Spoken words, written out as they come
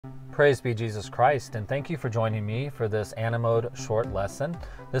Praise be Jesus Christ, and thank you for joining me for this ANAMoDE Short Lesson.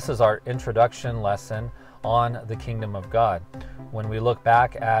 This is our introduction lesson on the Kingdom of God. When we look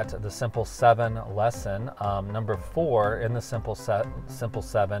back at the Simple 7 lesson, number 4 in the Simple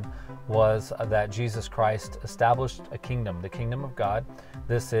 7 was that Jesus Christ established a kingdom, the Kingdom of God.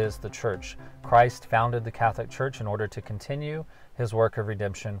 This is the church. Christ founded the Catholic Church in order to continue his work of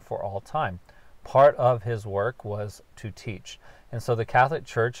redemption for all time. Part of his work was to teach. And so the Catholic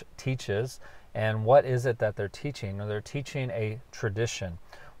Church teaches, and what is it that they're teaching? They're teaching a tradition,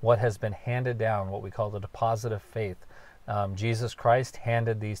 what has been handed down, what we call the deposit of faith. Jesus Christ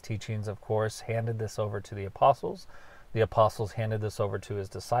handed these teachings, of course, handed this over to the apostles. The apostles handed this over to his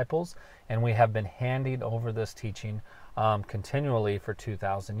disciples, and we have been handing over this teaching continually for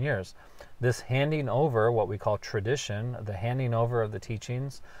 2,000 years. This handing over, what we call tradition, the handing over of the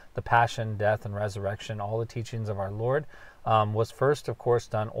teachings, the passion, death, and resurrection, all the teachings of our Lord, was first, of course,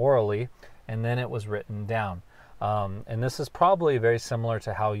 done orally, and then it was written down. And this is probably very similar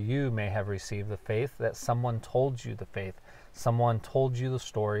to how you may have received the faith, that someone told you the faith. Someone told you the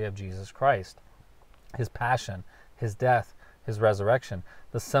story of Jesus Christ, his passion, his death, his resurrection,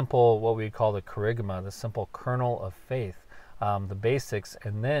 the simple, what we call the kerygma, the simple kernel of faith, the basics,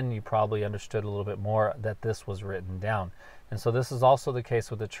 and then you probably understood a little bit more that this was written down. And so this is also the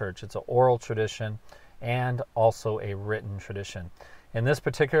case with the church. It's an oral tradition and also a written tradition. In this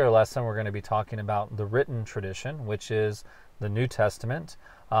particular lesson, we're going to be talking about the written tradition, which is the New Testament,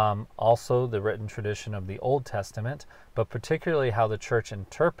 also the written tradition of the Old Testament, but particularly how the church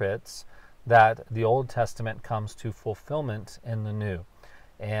interprets that the Old Testament comes to fulfillment in the New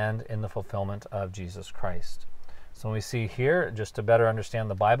and in the fulfillment of Jesus Christ. So when we see here, just to better understand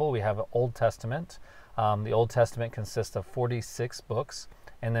the Bible, we have an Old Testament. The Old Testament consists of 46 books,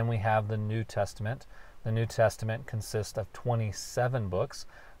 and then we have the New Testament. The New Testament consists of 27 books.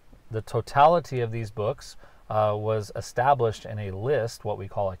 The totality of these books was established in a list, what we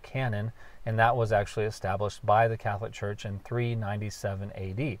call a canon, and that was actually established by the Catholic Church in 397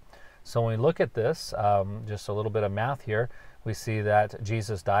 AD. So when we look at this, just a little bit of math here, we see that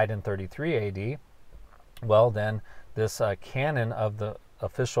Jesus died in 33 AD. Well, then this canon of the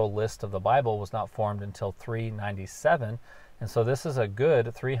official list of the Bible was not formed until 397. And so this is a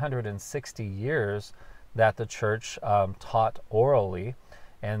good 360 years that the church taught orally.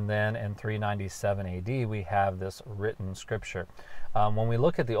 And then in 397 AD, we have this written scripture. When we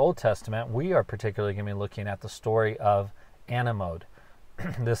look at the Old Testament, we are particularly going to be looking at the story of ANAMoDE.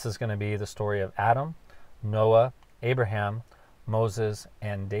 This is going to be the story of Adam, Noah, Abraham, Moses,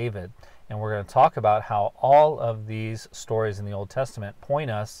 and David. And we're going to talk about how all of these stories in the Old Testament point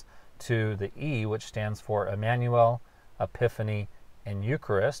us to the E, which stands for Emmanuel, Epiphany, and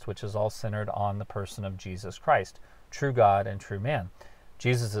Eucharist, which is all centered on the person of Jesus Christ, true God and true man.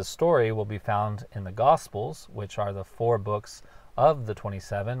 Jesus' story will be found in the Gospels, which are the 4 books of the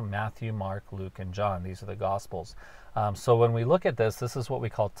 27, Matthew, Mark, Luke, and John. These are the Gospels. So when we look at this, this is what we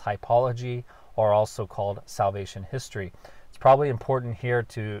call typology, or also called salvation history. It's probably important here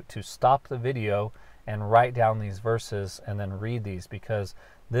to stop the video and write down these verses and then read these, because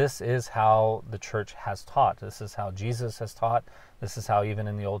this is how the church has taught. This is how Jesus has taught. This is how even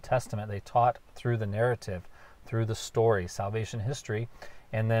in the Old Testament they taught through the narrative, through the story, salvation history,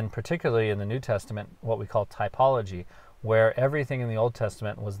 and then particularly in the New Testament, what we call typology, where everything in the Old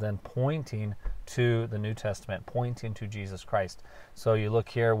Testament was then pointing to the New Testament, pointing to Jesus Christ. So you look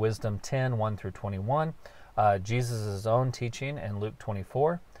here, Wisdom 10, 1 through 21, Jesus' own teaching in Luke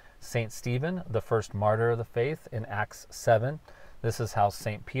 24, St. Stephen, the first martyr of the faith, in Acts 7. This is how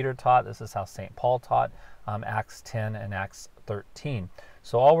St. Peter taught. This is how St. Paul taught, Acts 10 and Acts 13.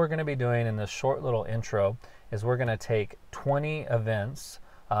 So all we're going to be doing in this short little intro is we're going to take 20 events,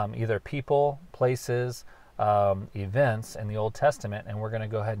 either people, places, events in the Old Testament, and we're going to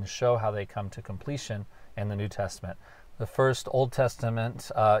go ahead and show how they come to completion in the New Testament. The first Old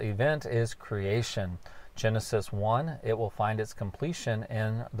Testament event is creation. Genesis 1, it will find its completion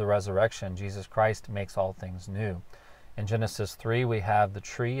in the resurrection. Jesus Christ makes all things new. In Genesis 3, we have the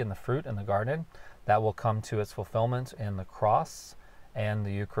tree and the fruit in the garden. That will come to its fulfillment in the cross and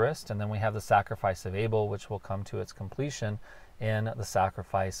the Eucharist. And then we have the sacrifice of Abel, which will come to its completion in the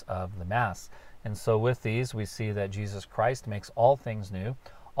sacrifice of the Mass. And so with these, we see that Jesus Christ makes all things new.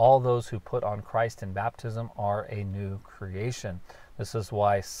 All those who put on Christ in baptism are a new creation. This is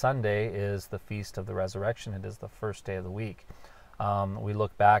why Sunday is the feast of the resurrection. It is the first day of the week. We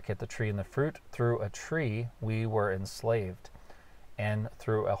look back at the tree and the fruit. Through a tree, we were enslaved. And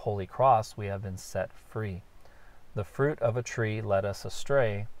through a holy cross, we have been set free. The fruit of a tree led us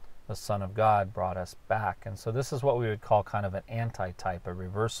astray. the Son of God, brought us back. And so this is what we would call kind of an antitype, a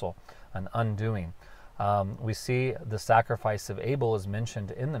reversal, an undoing. We see the sacrifice of Abel is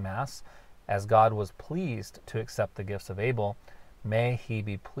mentioned in the Mass. As God was pleased to accept the gifts of Abel, may he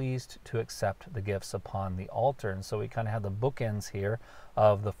be pleased to accept the gifts upon the altar. And so we kind of have the bookends here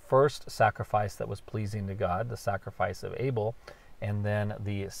of the first sacrifice that was pleasing to God, the sacrifice of Abel, and then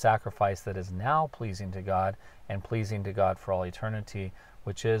the sacrifice that is now pleasing to God and pleasing to God for all eternity,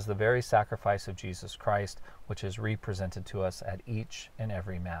 which is the very sacrifice of Jesus Christ, which is represented to us at each and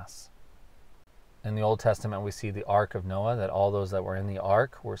every Mass. In the Old Testament, we see the Ark of Noah, that all those that were in the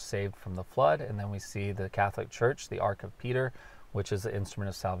Ark were saved from the flood. And then we see the Catholic Church, the Ark of Peter, which is the instrument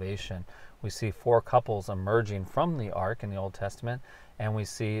of salvation. We see 4 couples emerging from the Ark in the Old Testament, and we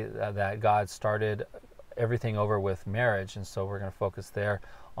see that God started everything over with marriage. And so we're going to focus there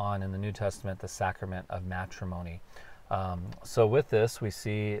on, in the New Testament, the sacrament of matrimony. So with this, we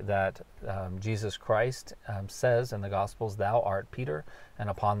see that Jesus Christ says in the Gospels, "Thou art Peter, and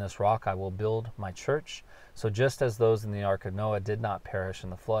upon this rock I will build my church." So just as those in the Ark of Noah did not perish in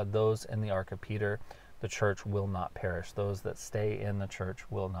the flood, those in the Ark of Peter, the church will not perish. Those that stay in the church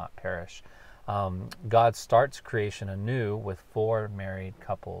will not perish. God starts creation anew with 4 married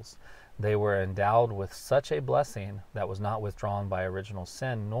couples. They were endowed with such a blessing that was not withdrawn by original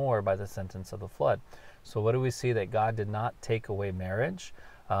sin, nor by the sentence of the flood. So what do we see? That God did not take away marriage.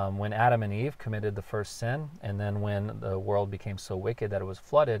 When Adam and Eve committed the first sin, and then when the world became so wicked that it was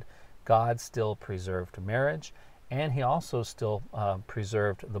flooded, God still preserved marriage, and he also still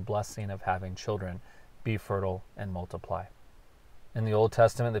preserved the blessing of having children. Be fertile and multiply. In the Old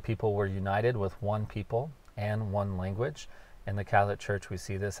Testament, the people were united with one people and one language. In the Catholic Church, we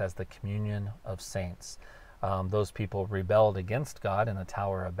see this as the communion of saints. Those people rebelled against God in the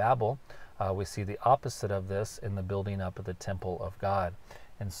Tower of Babel. We see the opposite of this in the building up of the temple of God.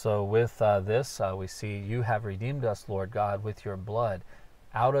 And so with this, we see, "You have redeemed us, Lord God, with your blood,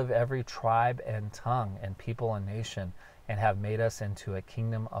 out of every tribe and tongue and people and nation, and have made us into a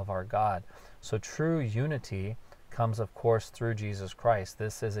kingdom of our God." So true unity comes, of course, through Jesus Christ.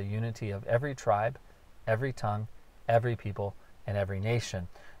 This is a unity of every tribe, every tongue, every people, and every nation.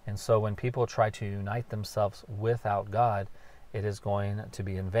 And so when people try to unite themselves without God, it is going to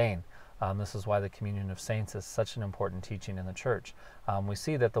be in vain. This is why the communion of saints is such an important teaching in the church. We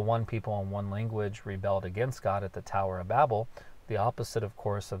see that the one people and one language rebelled against God at the Tower of Babel. The opposite, of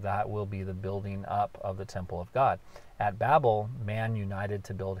course, of that will be the building up of the temple of God. At Babel, man united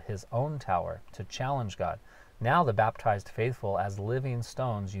to build his own tower, to challenge God. Now the baptized faithful, as living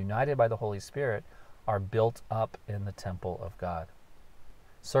stones, united by the Holy Spirit, are built up in the temple of God.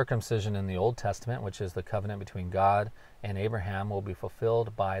 Circumcision in the Old Testament, which is the covenant between God and Abraham, will be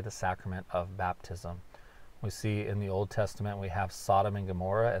fulfilled by the sacrament of baptism. We see in the Old Testament we have Sodom and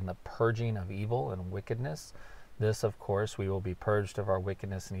Gomorrah and the purging of evil and wickedness. This, of course, we will be purged of our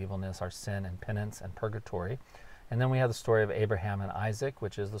wickedness and evilness, our sin and penance and purgatory. And then we have the story of Abraham and Isaac,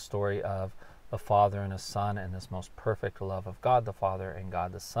 which is the story of the Father and His Son and this most perfect love of God the Father and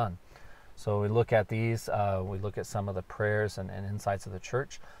God the Son. So we look at these, we look at some of the prayers and insights of the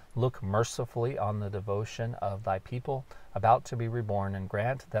church. Look mercifully on the devotion of thy people about to be reborn, and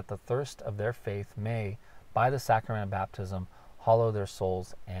grant that the thirst of their faith may, by the sacrament of baptism, hallow their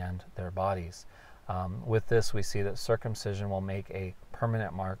souls and their bodies. With this, we see that circumcision will make a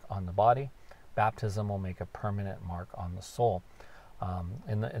permanent mark on the body. Baptism will make a permanent mark on the soul.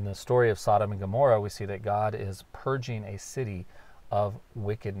 In the story of Sodom and Gomorrah, we see that God is purging a city of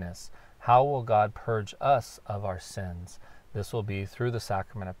wickedness. How will God purge us of our sins? This will be through the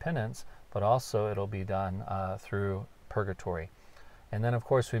sacrament of penance, but also it'll be done through purgatory. And then, of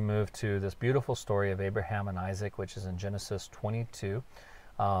course, we move to this beautiful story of Abraham and Isaac, which is in Genesis 22.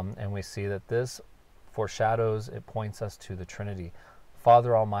 And we see that this foreshadows, it points us to the Trinity.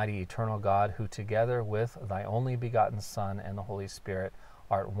 Father Almighty, eternal God, who together with thy only begotten Son and the Holy Spirit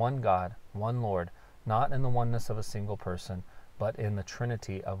art one God, one Lord, not in the oneness of a single person, but in the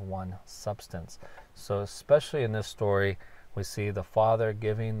Trinity of one substance. So especially in this story, we see the Father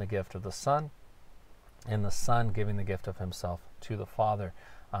giving the gift of the Son, and the Son giving the gift of himself to the Father,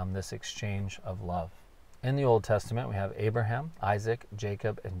 this exchange of love. In the Old Testament, we have Abraham, Isaac,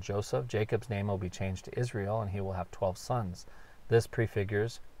 Jacob, and Joseph. Jacob's name will be changed to Israel, and he will have 12 sons. This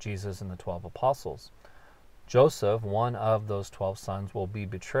prefigures Jesus and the 12 apostles. Joseph, one of those 12 sons, will be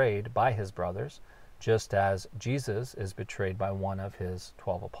betrayed by his brothers, just as Jesus is betrayed by one of his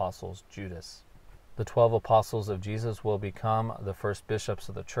 12 apostles, Judas. The 12 apostles of Jesus will become the first bishops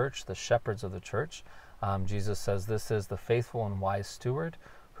of the church, the shepherds of the church. Jesus says, "This is the faithful and wise steward,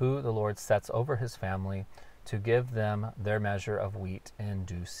 who the Lord sets over his family to give them their measure of wheat in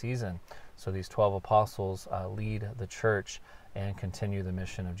due season. So these 12 apostles lead the church and continue the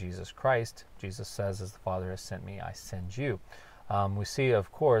mission of Jesus Christ. Jesus says, as the Father has sent me, I send you. We see,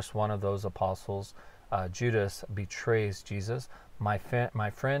 of course, one of those apostles, Judas, betrays Jesus. My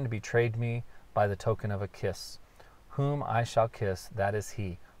friend betrayed me by the token of a kiss. Whom I shall kiss, that is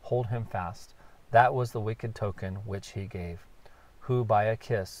he. Hold him fast. That was the wicked token which he gave, who by a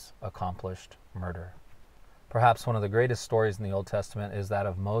kiss accomplished murder. Perhaps one of the greatest stories in the Old Testament is that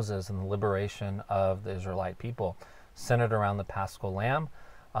of Moses and the liberation of the Israelite people, centered around the Paschal Lamb.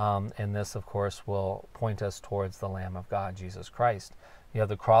 And this, of course, will point us towards the Lamb of God, Jesus Christ. You have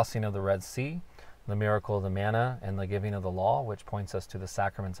the crossing of the Red Sea, the miracle of the manna, and the giving of the law, which points us to the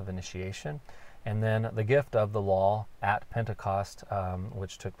sacraments of initiation. And then the gift of the law at Pentecost,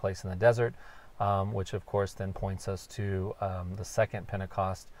 which took place in the desert, which, of course, then points us to the second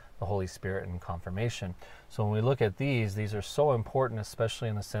Pentecost, the Holy Spirit, and confirmation. So when we look at these are so important, especially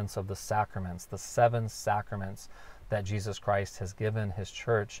in the sense of the sacraments, the 7 sacraments that Jesus Christ has given his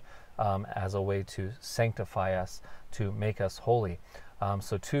church as a way to sanctify us, to make us holy.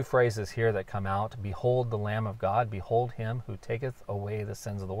 So 2 phrases here that come out: behold the Lamb of God, behold him who taketh away the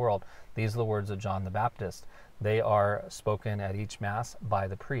sins of the world. These are the words of John the Baptist. They are spoken at each Mass by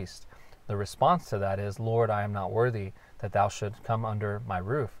the priest. The response to that is, Lord, I am not worthy that thou should come under my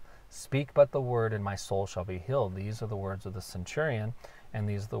roof. Speak but the word, and my soul shall be healed. These are the words of the centurion, and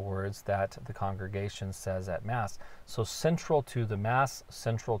these are the words that the congregation says at Mass. So central to the Mass,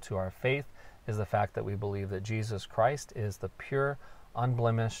 central to our faith, is the fact that we believe that Jesus Christ is the pure,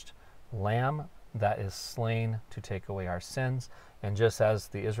 unblemished Lamb that is slain to take away our sins. And just as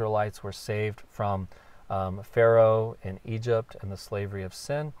the Israelites were saved from Pharaoh in Egypt and the slavery of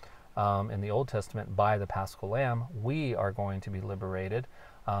sin in the Old Testament by the Paschal Lamb, we are going to be liberated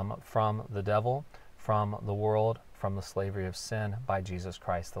from the devil, from the world, from the slavery of sin by Jesus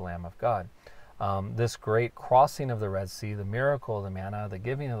Christ, the Lamb of God. This great crossing of the Red Sea, the miracle of the manna, the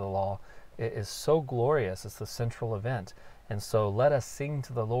giving of the law, it is so glorious. It's the central event. And so let us sing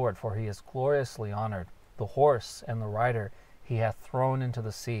to the Lord, for he is gloriously honored. The horse and the rider he hath thrown into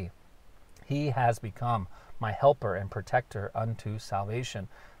the sea. He has become my helper and protector unto salvation.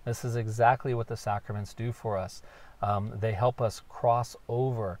 This is exactly what the sacraments do for us. They help us cross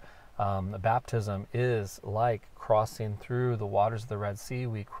over. Baptism is like crossing through the waters of the Red Sea.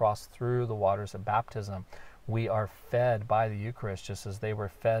 We cross through the waters of baptism. We are fed by the Eucharist just as they were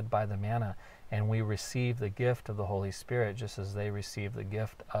fed by the manna, and we receive the gift of the Holy Spirit just as they received the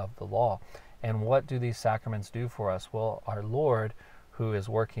gift of the law. And what do these sacraments do for us? Well, our Lord, who is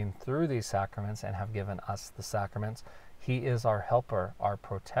working through these sacraments and have given us the sacraments, he is our helper, our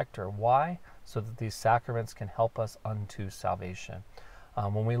protector. Why? So that these sacraments can help us unto salvation.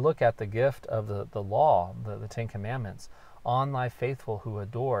 When we look at the gift of the law, the 10 Commandments, on thy faithful who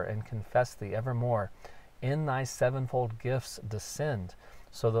adore and confess thee evermore, in thy sevenfold gifts descend.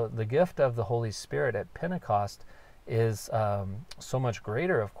 So the gift of the Holy Spirit at Pentecost is so much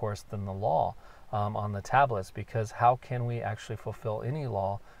greater, of course, than the law on the tablets, because how can we actually fulfill any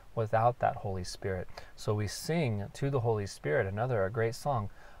law without that Holy Spirit? So we sing to the Holy Spirit, a great song,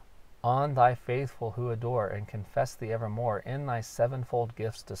 on thy faithful who adore and confess thee evermore, in thy sevenfold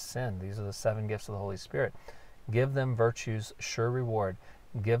gifts descend. These are the 7 gifts of the Holy Spirit. Give them virtue's sure reward.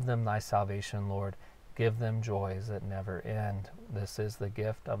 Give them thy salvation, Lord. Give them joys that never end. This is the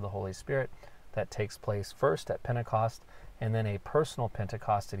gift of the Holy Spirit that takes place first at Pentecost, and then a personal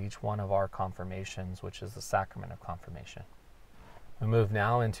Pentecost at each one of our confirmations, which is the sacrament of confirmation. We move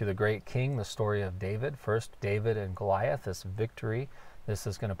now into the great king, the story of David. First, David and Goliath, this victory. This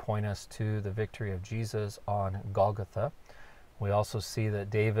is going to point us to the victory of Jesus on Golgotha. We also see that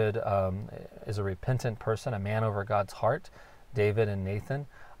David is a repentant person, a man over God's heart. David and Nathan.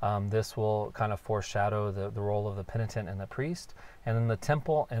 This will kind of foreshadow the role of the penitent and the priest. And then the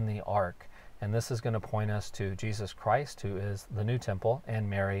temple and the ark. And this is going to point us to Jesus Christ, who is the new temple, and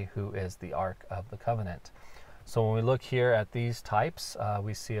Mary, who is the Ark of the Covenant. So when we look here at these types,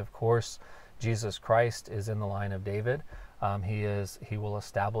 we see, of course, Jesus Christ is in the line of David. He will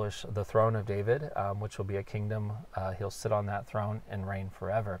establish the throne of David, which will be a kingdom. He'll sit on that throne and reign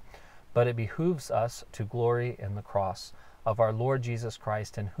forever. But it behooves us to glory in the cross of our Lord Jesus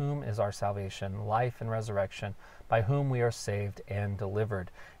Christ, in whom is our salvation, life and resurrection, by whom we are saved and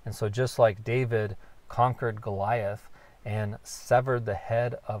delivered. And so just like David conquered Goliath and severed the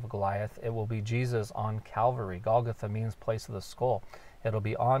head of Goliath, it will be Jesus on Calvary. Golgotha means place of the skull. It'll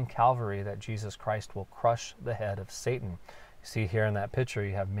be on Calvary that Jesus Christ will crush the head of Satan. You see here in that picture,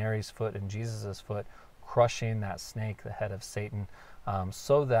 you have Mary's foot and Jesus' foot crushing that snake, the head of Satan,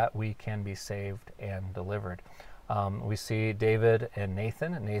 so that we can be saved and delivered. We see David and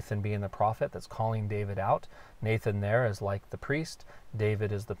Nathan being the prophet that's calling David out. Nathan there is like the priest.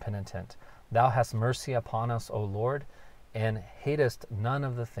 David is the penitent. Thou hast mercy upon us, O Lord, and hatest none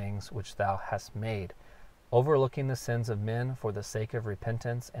of the things which thou hast made, overlooking the sins of men for the sake of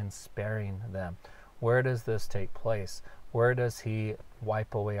repentance and sparing them. Where does this take place? Where does he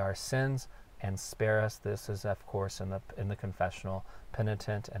wipe away our sins and spare us? This is, of course, in the confessional,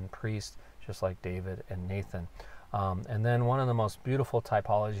 penitent and priest, just like David and Nathan. And then one of the most beautiful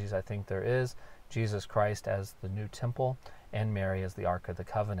typologies I think there is, Jesus Christ as the new temple and Mary as the Ark of the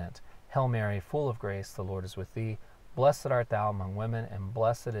Covenant. Hail Mary, full of grace, the Lord is with thee. Blessed art thou among women, and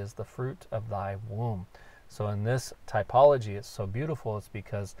blessed is the fruit of thy womb. So in this typology, it's so beautiful. It's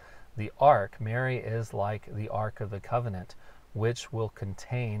because the Ark, Mary is like the Ark of the Covenant, which will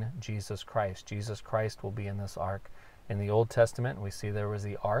contain Jesus Christ. Jesus Christ will be in this Ark. In the Old Testament, we see there was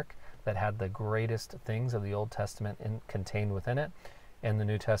the Ark that had the greatest things of the Old Testament contained within it. In the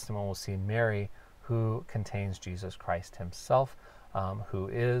New Testament, we'll see Mary, who contains Jesus Christ himself, who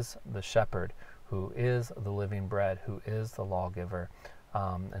is the shepherd, who is the living bread, who is the lawgiver.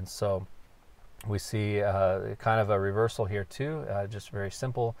 And so we see kind of a reversal here too, just very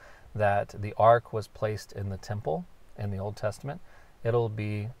simple, that the ark was placed in the temple in the Old Testament. It'll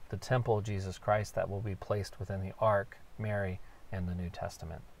be the temple, Jesus Christ, that will be placed within the ark, Mary, in the New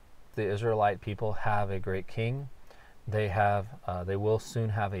Testament. The Israelite people have a great king. They will soon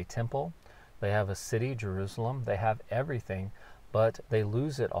have a temple. They have a city, Jerusalem. They have everything, but they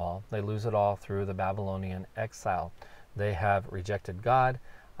lose it all. They lose it all through the Babylonian exile. They have rejected God,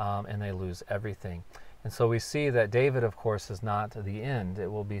 and they lose everything. And so we see that David, of course, is not the end.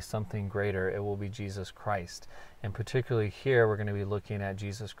 It will be something greater. It will be Jesus Christ. And particularly here, we're going to be looking at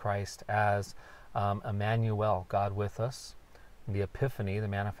Jesus Christ as Emmanuel, God with us, the Epiphany, the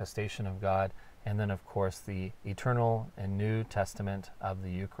manifestation of God, and then, of course, the eternal and New Testament of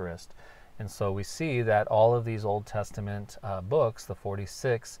the Eucharist. And so we see that all of these Old Testament books, the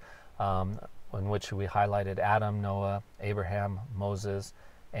 46, in which we highlighted Adam, Noah, Abraham, Moses,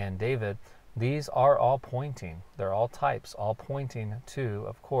 and David, these are all pointing, they're all types, all pointing to,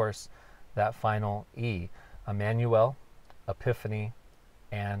 of course, that final E, Emmanuel, Epiphany,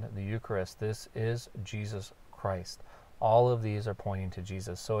 and the Eucharist. This is Jesus Christ. All of these are pointing to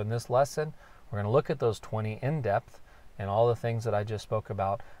Jesus. So in this lesson, we're going to look at those 20 in depth and all the things that I just spoke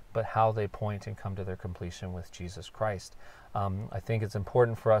about, but how they point and come to their completion with Jesus Christ. I think it's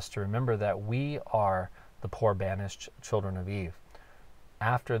important for us to remember that we are the poor banished children of Eve.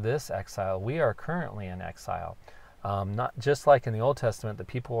 After this exile, we are currently in exile. Not just like in the Old Testament, the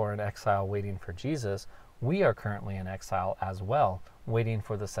people were in exile waiting for Jesus. We are currently in exile as well, waiting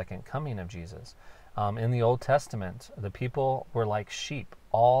for the second coming of Jesus. In the Old Testament, the people were like sheep.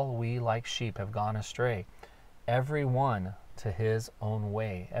 All we like sheep have gone astray. Everyone to his own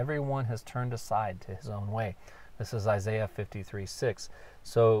way. Everyone has turned aside to his own way. This is Isaiah 53:6.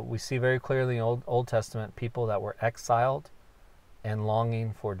 So we see very clearly in the Old Testament people that were exiled and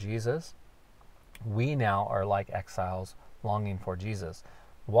longing for Jesus. We now are like exiles longing for Jesus.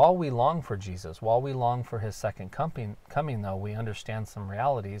 While we long for Jesus, while we long for his second coming though, we understand some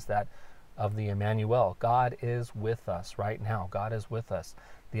realities that of the Emmanuel. God is with us right now. God is with us.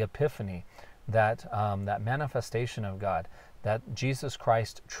 The Epiphany, that manifestation of God, that Jesus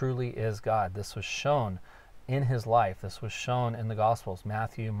Christ truly is God. This was shown in his life. This was shown in the Gospels,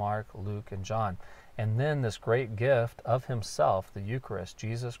 Matthew, Mark, Luke, and John. And then this great gift of himself, the Eucharist,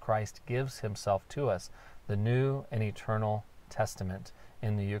 Jesus Christ gives himself to us, the new and eternal testament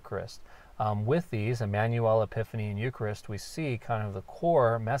in the Eucharist. With these, Emmanuel, Epiphany, and Eucharist, we see kind of the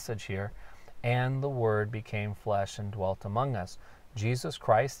core message here, and the Word became flesh and dwelt among us. Jesus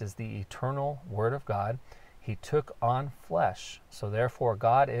Christ is the eternal Word of God. He took on flesh, so therefore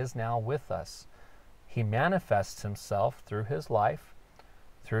God is now with us. He manifests himself through his life,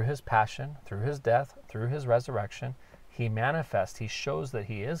 through his passion, through his death, through his resurrection. He manifests, he shows that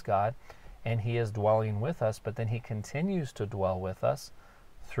he is God, and he is dwelling with us, but then he continues to dwell with us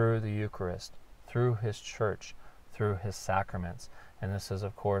through the Eucharist, through his church, through his sacraments. And this is,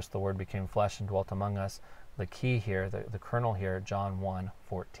 of course, the Word became flesh and dwelt among us. The key here, the kernel here, John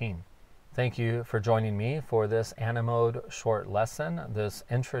 1:14. Thank you for joining me for this ANAMoDE short lesson, this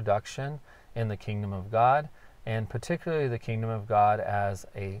introduction in the Kingdom of God, and particularly the Kingdom of God as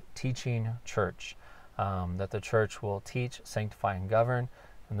a teaching church, that the church will teach, sanctify, and govern,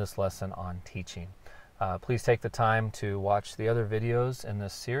 in this lesson on teaching. Please take the time to watch the other videos in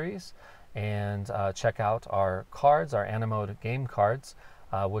this series and check out our cards, our ANAMoDE game cards.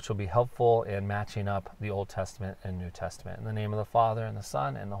 which will be helpful in matching up the Old Testament and New Testament. In the name of the Father, and the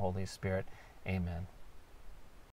Son, and the Holy Spirit, amen.